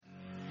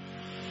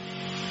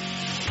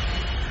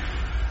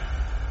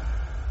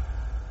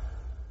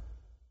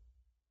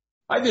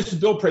Hi, this is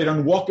Bill Prater,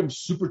 and welcome to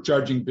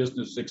Supercharging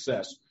Business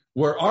Success,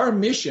 where our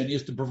mission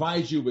is to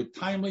provide you with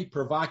timely,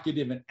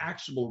 provocative, and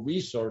actionable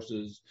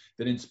resources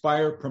that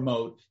inspire,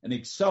 promote, and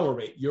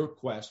accelerate your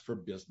quest for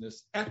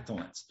business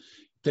excellence.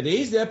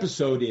 Today's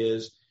episode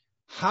is,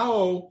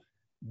 how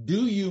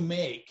do you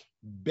make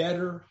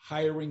better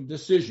hiring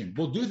decisions?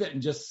 We'll do that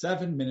in just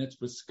 7 minutes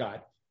with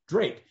Scott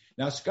Drake.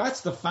 Now, Scott's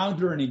the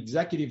founder and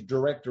executive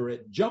director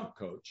at Jump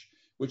Coach,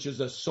 which is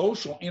a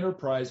social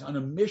enterprise on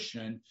a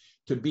mission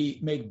to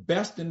make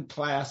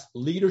best-in-class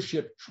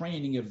leadership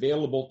training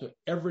available to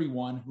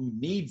everyone who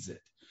needs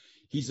it.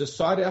 He's a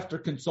sought-after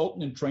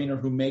consultant and trainer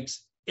who made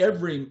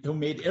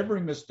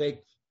every mistake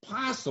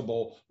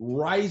possible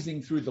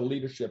rising through the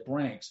leadership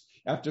ranks.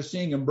 After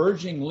seeing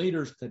emerging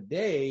leaders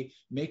today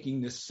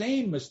making the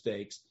same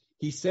mistakes,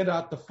 he set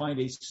out to find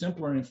a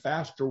simpler and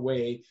faster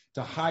way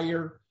to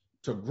hire,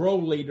 to grow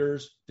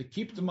leaders, to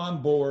keep them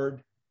on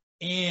board,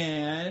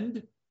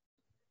 and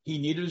he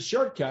needed a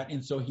shortcut,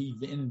 and so he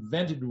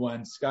invented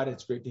one. Scott,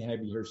 it's great to have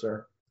you here,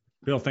 sir.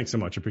 Bill, thanks so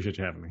much. I appreciate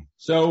you having me.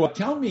 So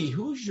tell me,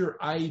 who's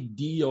your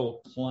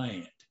ideal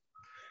client?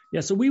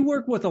 Yeah, so we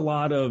work with a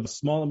lot of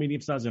small and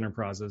medium-sized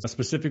enterprises.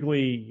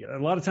 Specifically, a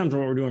lot of times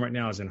what we're doing right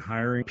now is in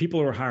hiring.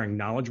 People who are hiring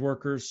knowledge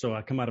workers. So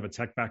I come out of a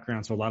tech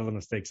background, so a lot of the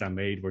mistakes I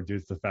made were due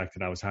to the fact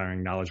that I was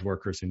hiring knowledge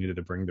workers who needed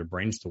to bring their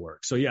brains to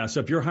work. So yeah, so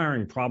if you're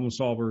hiring problem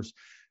solvers,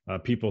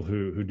 people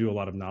who do a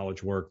lot of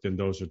knowledge work, then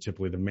those are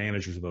typically the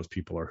managers of those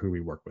people are who we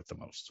work with the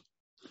most.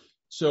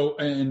 So,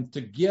 and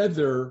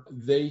together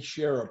they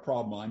share a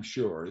problem, I'm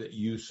sure, that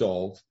you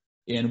solve.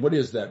 And what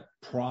is that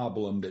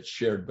problem that's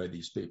shared by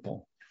these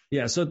people?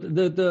 Yeah, so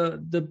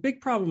the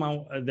big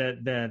problem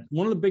that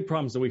one of the big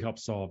problems that we help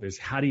solve is,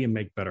 how do you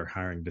make better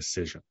hiring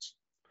decisions,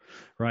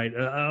 right?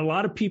 A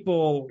lot of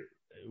people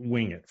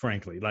wing it,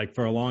 frankly. Like,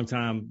 for a long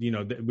time,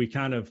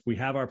 we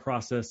have our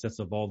process that's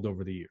evolved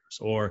over the years,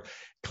 or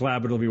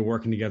collaboratively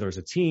working together as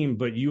a team,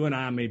 but you and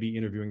I may be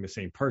interviewing the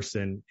same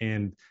person,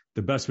 and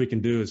the best we can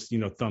do is,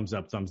 thumbs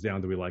up, thumbs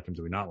down. Do we like him?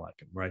 Do we not like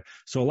him? Right?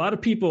 So a lot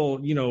of people,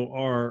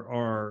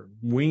 are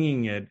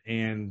winging it,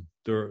 and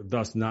they're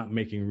thus not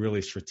making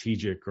really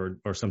strategic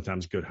or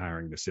sometimes good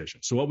hiring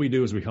decisions. So what we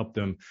do is we help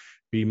them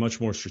be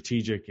much more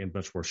strategic and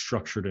much more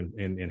structured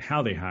in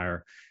how they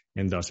hire,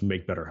 and thus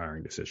make better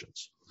hiring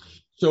decisions.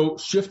 So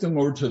shifting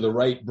over to the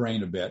right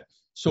brain a bit.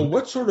 So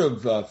what sort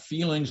of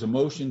feelings,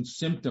 emotions,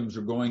 symptoms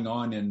are going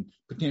on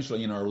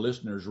potentially in our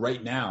listeners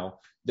right now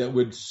that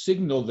would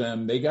signal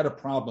them they got a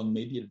problem,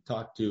 maybe to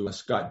talk to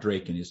Scott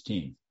Drake and his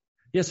team?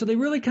 Yeah, so they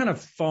really kind of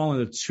fall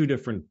into two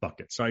different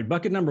buckets. Right?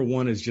 Bucket number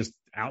one is just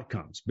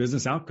outcomes,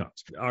 business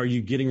outcomes. Are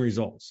you getting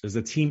results? Is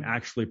the team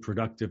actually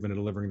productive in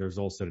delivering the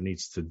results that it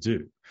needs to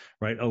do?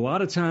 Right? A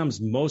lot of times,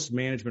 most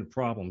management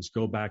problems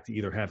go back to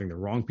either having the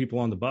wrong people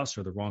on the bus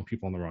or the wrong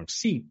people on the wrong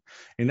seat,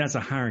 and that's a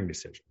hiring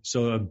decision.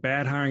 So a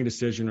bad hiring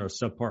decision or a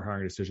subpar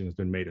hiring decision has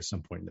been made at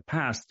some point in the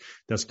past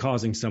that's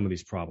causing some of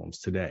these problems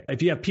today.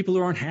 If you have people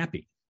who aren't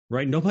happy,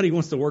 right? Nobody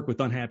wants to work with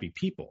unhappy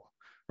people,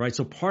 right?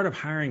 So part of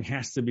hiring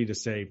has to be to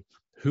say,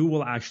 who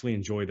will actually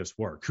enjoy this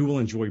work? Who will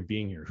enjoy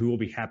being here? Who will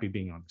be happy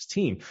being on this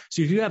team?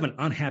 So if you have an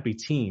unhappy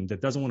team that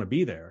doesn't want to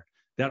be there,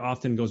 that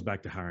often goes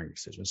back to hiring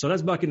decisions. So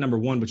that's bucket number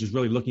one, which is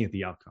really looking at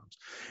the outcomes.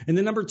 And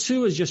then number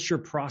two is just your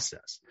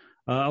process.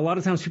 A lot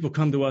of times people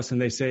come to us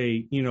and they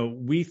say,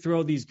 we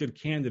throw these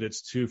good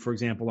candidates to, for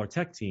example, our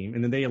tech team,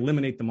 and then they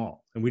eliminate them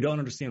all. And we don't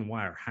understand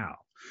why or how.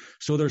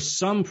 So there's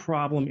some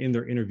problem in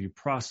their interview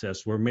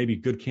process where maybe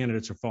good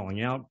candidates are falling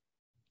out,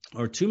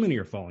 or too many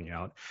are falling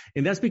out.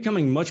 And that's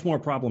becoming much more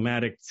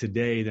problematic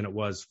today than it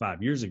was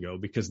 5 years ago,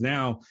 because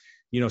now,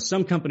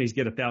 some companies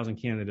get 1,000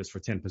 candidates for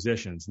 10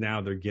 positions.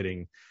 Now they're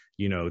getting,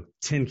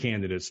 10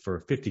 candidates for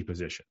 50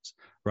 positions,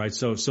 right?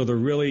 So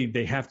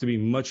they have to be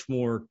much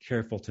more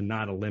careful to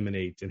not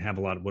eliminate and have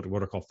a lot of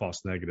what are called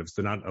false negatives,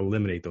 to not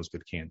eliminate those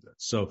good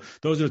candidates. So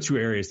those are the two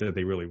areas that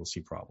they really will see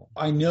problems.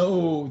 I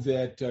know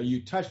that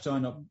you touched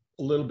on a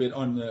little bit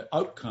on the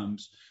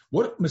outcomes.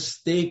 What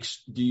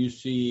mistakes do you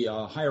see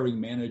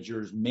hiring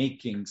managers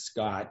making,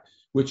 Scott,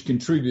 which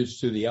contributes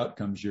to the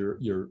outcomes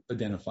you're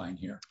identifying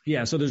here?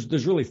 Yeah, so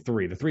there's really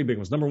three. The three big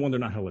ones. Number one, they're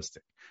not holistic,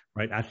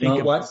 right?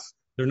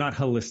 They're not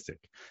holistic.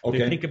 Okay.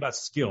 They think about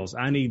skills.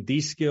 I need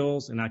these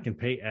skills and I can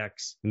pay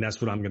X, and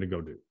that's what I'm going to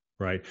go do,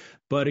 right?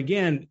 But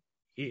again,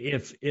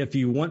 if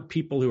you want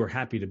people who are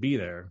happy to be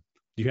there,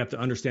 you have to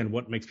understand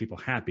what makes people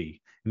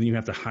happy, and then you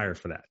have to hire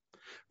for that.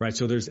 Right.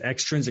 So there's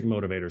extrinsic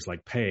motivators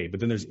like pay, but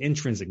then there's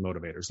intrinsic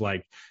motivators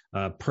like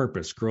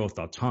purpose, growth,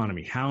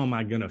 autonomy. How am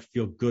I going to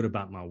feel good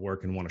about my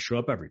work and want to show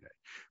up every day?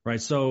 Right.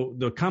 So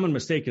the common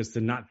mistake is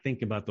to not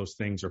think about those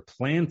things or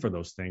plan for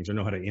those things or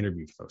know how to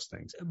interview for those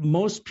things.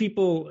 Most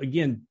people,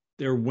 again,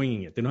 they're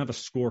winging it. They don't have a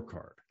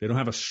scorecard. They don't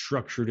have a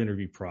structured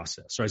interview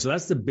process, right? So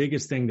that's the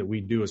biggest thing that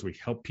we do, is we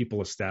help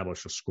people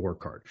establish a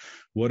scorecard.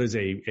 What is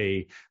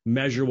a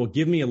measure? Well,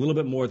 give me a little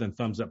bit more than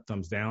thumbs up,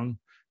 thumbs down.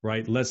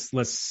 Right.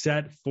 Let's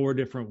set 4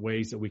 different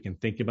ways that we can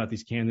think about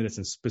these candidates,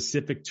 and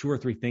specific 2 or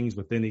 3 things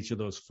within each of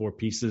those 4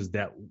 pieces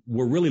that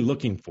we're really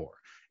looking for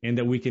and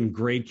that we can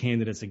grade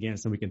candidates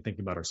against and we can think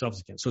about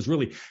ourselves against. So it's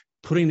really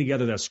putting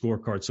together that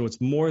scorecard. So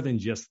it's more than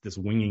just this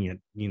winging it,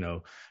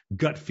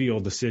 gut feel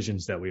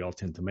decisions that we all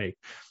tend to make.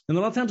 And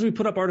a lot of times we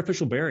put up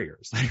artificial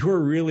barriers. Like we're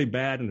really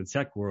bad in the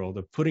tech world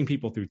of putting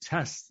people through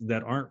tests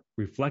that aren't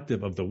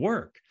reflective of the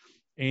work.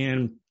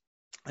 And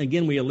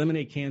again, we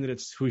eliminate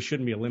candidates who we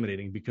shouldn't be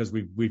eliminating because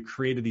we've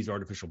created these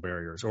artificial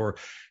barriers, or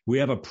we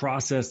have a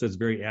process that's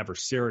very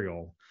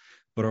adversarial,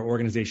 but our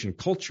organization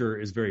culture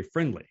is very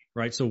friendly,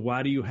 right? So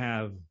why do you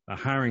have a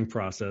hiring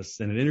process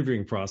and an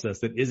interviewing process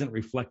that isn't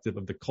reflective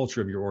of the culture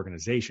of your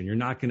organization? You're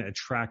not going to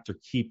attract or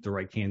keep the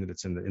right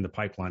candidates in the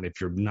pipeline if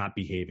you're not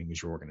behaving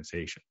as your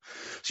organization.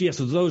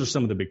 So those are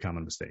some of the big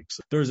common mistakes.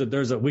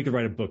 We could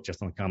write a book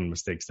just on common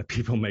mistakes that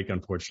people make,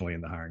 unfortunately,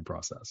 in the hiring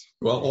process.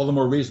 Well, all the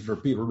more reason for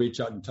people to reach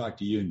out and talk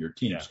to you and your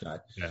team,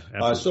 Scott.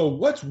 Yeah, so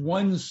what's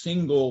one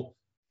single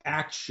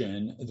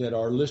action that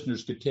our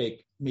listeners could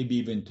take, maybe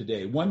even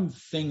today, one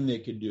thing they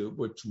could do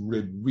which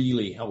would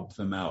really help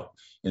them out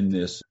in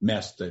this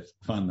mess they've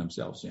found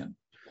themselves in?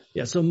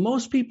 Yeah. So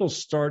most people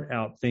start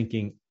out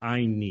thinking,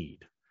 I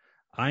need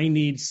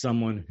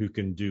someone who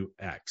can do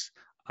X.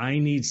 I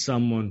need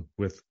someone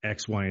with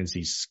X, Y, and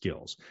Z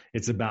skills.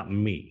 It's about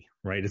me,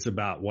 right? It's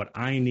about what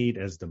I need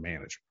as the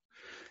manager.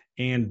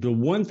 And the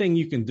one thing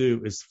you can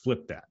do is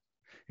flip that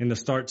and to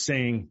start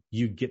saying,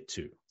 you get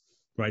to,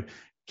 right?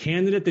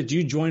 Candidate that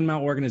you join my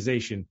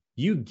organization,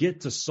 you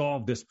get to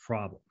solve this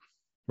problem,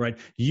 right?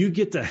 You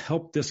get to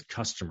help this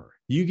customer.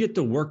 You get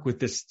to work with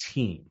this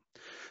team.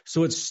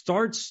 So it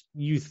starts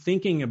you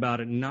thinking about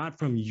it not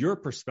from your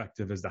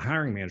perspective as the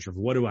hiring manager of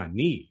what do I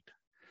need,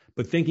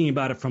 but thinking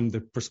about it from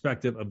the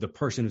perspective of the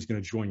person who's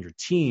going to join your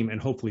team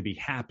and hopefully be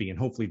happy and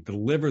hopefully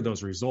deliver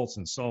those results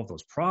and solve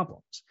those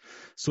problems.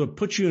 So it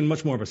puts you in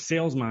much more of a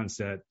sales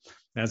mindset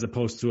as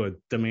opposed to a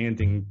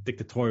demanding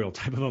dictatorial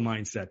type of a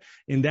mindset.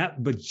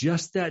 But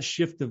just that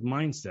shift of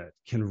mindset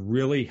can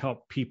really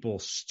help people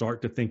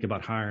start to think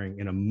about hiring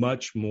in a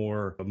much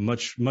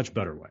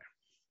better way.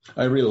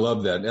 I really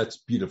love that. That's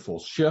beautiful.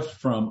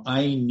 Shift from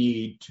I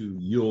need to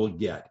you'll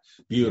get.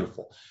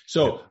 Beautiful.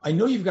 So I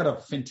know you've got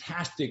a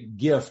fantastic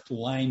gift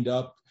lined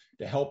up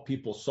to help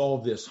people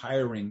solve this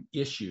hiring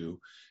issue.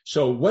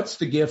 So what's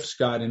the gift,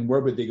 Scott, and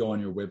where would they go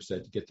on your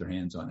website to get their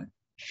hands on it?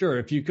 Sure.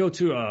 If you go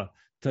to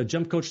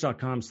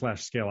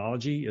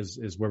jumpcoach.com/Scaleology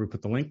is where we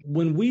put the link.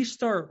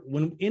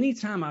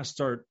 Anytime I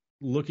start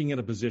looking at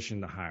a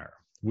position to hire,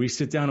 we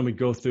sit down and we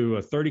go through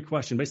a 30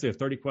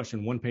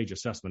 question, one-page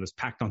assessment. It's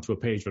packed onto a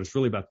page, but it's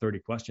really about 30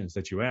 questions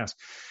that you ask.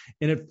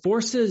 And it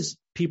forces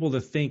people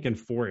to think in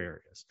 4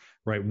 areas,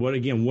 right? What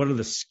are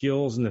the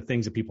skills and the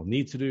things that people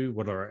need to do?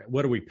 What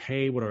do we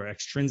pay? What are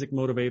extrinsic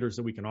motivators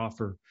that we can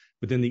offer?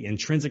 Within the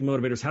intrinsic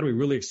motivators, how do we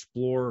really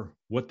explore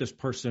what this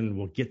person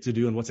will get to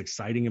do and what's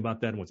exciting about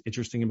that and what's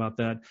interesting about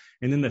that?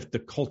 And then the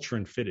culture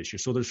and fit issue.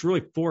 So there's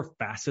really 4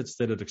 facets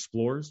that it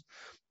explores,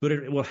 but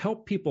it will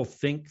help people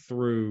think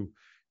through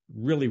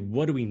really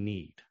what do we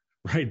need,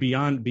 right?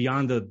 Beyond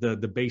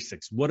the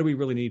basics. What do we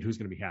really need? Who's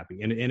going to be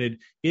happy? And it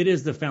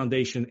is the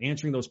foundation.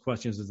 Answering those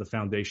questions is the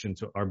foundation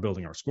to our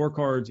building our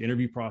scorecards,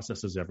 interview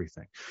processes,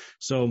 everything.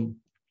 So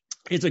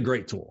it's a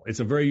great tool. It's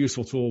a very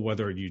useful tool,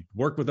 whether you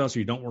work with us or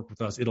you don't work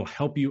with us. It'll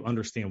help you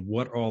understand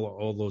what are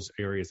all those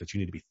areas that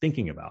you need to be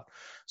thinking about.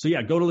 So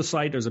yeah, go to the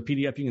site. There's a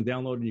PDF you can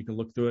download and you can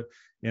look through it.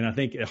 And I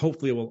think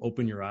hopefully it will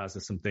open your eyes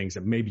to some things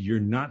that maybe you're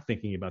not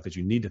thinking about that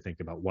you need to think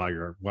about while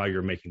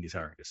you're making these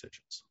hiring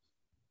decisions.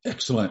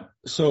 Excellent.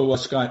 So,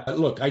 Scott,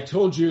 look, I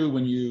told you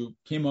when you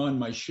came on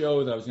my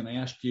show that I was going to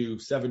ask you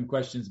 7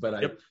 questions, but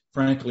I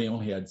frankly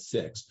only had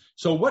 6.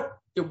 So what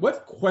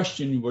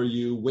question were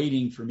you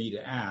waiting for me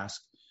to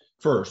ask?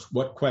 First,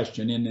 what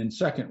question? And then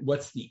second,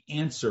 what's the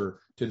answer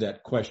to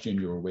that question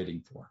you were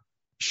waiting for?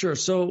 Sure.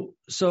 So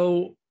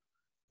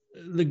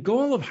the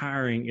goal of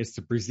hiring is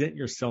to present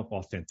yourself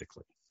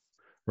authentically.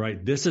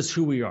 Right? This is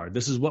who we are.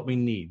 This is what we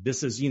need.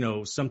 This is,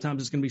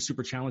 sometimes it's going to be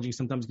super challenging.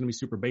 Sometimes it's going to be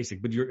super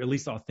basic, but you're at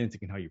least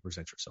authentic in how you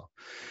present yourself.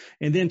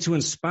 And then to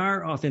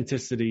inspire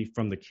authenticity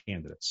from the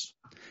candidates.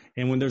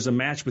 And when there's a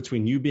match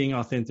between you being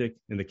authentic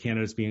and the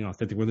candidates being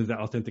authentic, whether that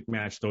authentic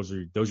match, those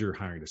are your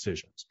hiring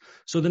decisions.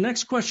 So the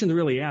next question to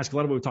really ask, a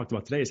lot of what we talked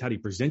about today is how do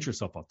you present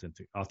yourself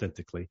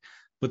authentically?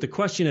 But the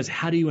question is,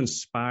 how do you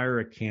inspire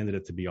a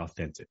candidate to be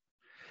authentic?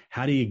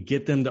 How do you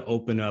get them to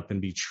open up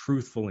and be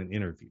truthful in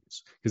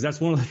interviews? Because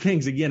that's one of the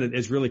things, again,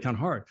 it's really kind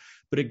of hard.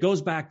 But it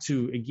goes back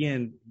to,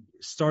 again,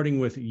 starting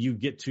with you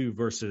get to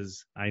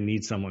versus I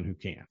need someone who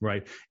can,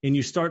 right? And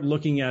you start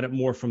looking at it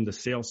more from the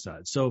sales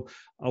side. So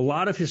a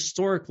lot of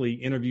historically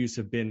interviews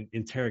have been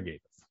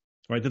interrogative,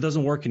 right? That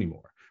doesn't work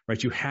anymore,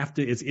 right? You have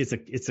to,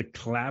 it's a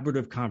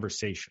collaborative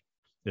conversation.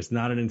 It's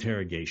not an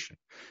interrogation.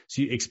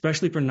 So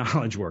especially for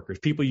knowledge workers,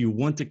 people you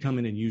want to come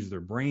in and use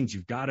their brains,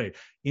 you've got to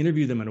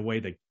interview them in a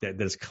way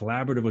that is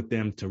collaborative with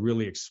them to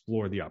really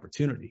explore the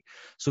opportunity.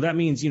 So that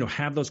means,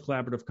 have those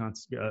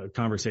collaborative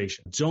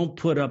conversations. Don't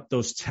put up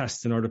those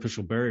tests and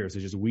artificial barriers to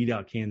just weed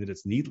out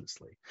candidates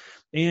needlessly.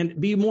 And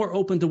be more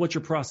open to what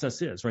your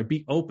process is, right?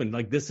 Be open.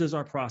 Like, this is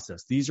our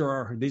process.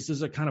 This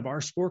is a kind of our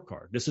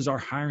scorecard. This is our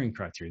hiring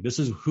criteria. This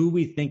is who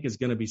we think is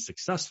going to be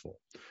successful,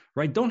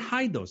 right? Don't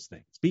hide those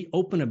things. Be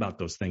open about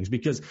those things,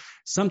 because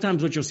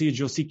sometimes what you'll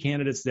see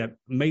candidates that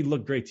may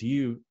look great to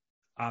you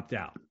opt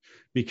out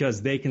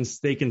because they can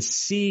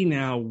see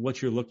now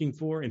what you're looking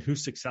for and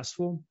who's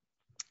successful.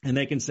 And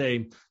they can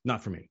say,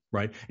 not for me,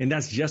 right? And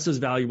that's just as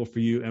valuable for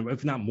you, and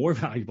if not more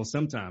valuable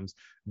sometimes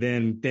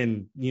than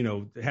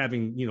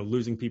having,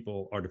 losing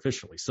people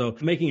artificially. So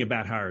making a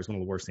bad hire is one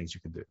of the worst things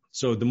you can do.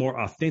 So the more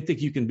authentic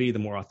you can be, the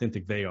more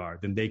authentic they are,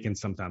 then they can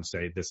sometimes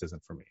say, this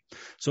isn't for me.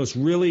 So it's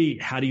really,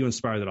 how do you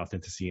inspire that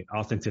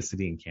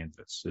authenticity in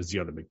candidates is the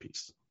other big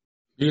piece.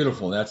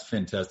 Beautiful. That's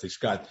fantastic.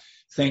 Scott,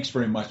 thanks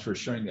very much for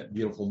sharing that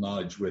beautiful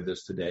knowledge with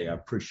us today. I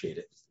appreciate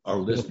it. Our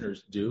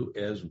listeners do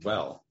as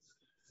well.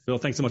 Bill,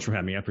 thanks so much for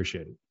having me. I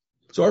appreciate it.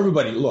 So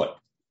everybody, look,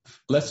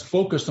 let's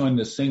focus on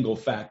the single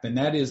fact, and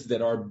that is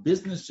that our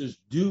businesses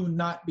do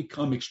not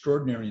become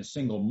extraordinary in a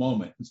single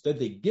moment. Instead,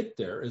 they get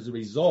there as a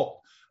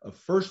result of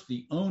first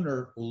the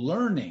owner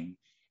learning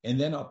and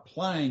then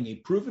applying a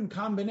proven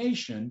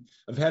combination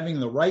of having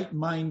the right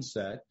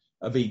mindset,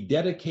 of a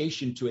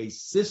dedication to a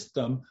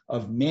system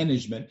of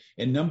management,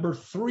 and number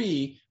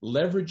 3,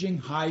 leveraging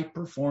high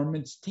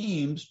performance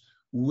teams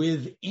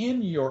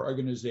within your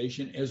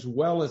organization, as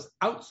well as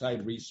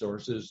outside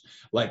resources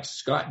like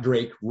Scott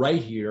Drake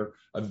right here,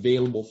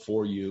 available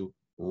for you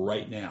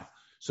right now.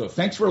 So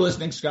thanks for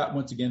listening, Scott.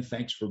 Once again,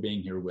 thanks for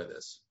being here with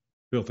us.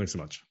 Bill, thanks so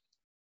much.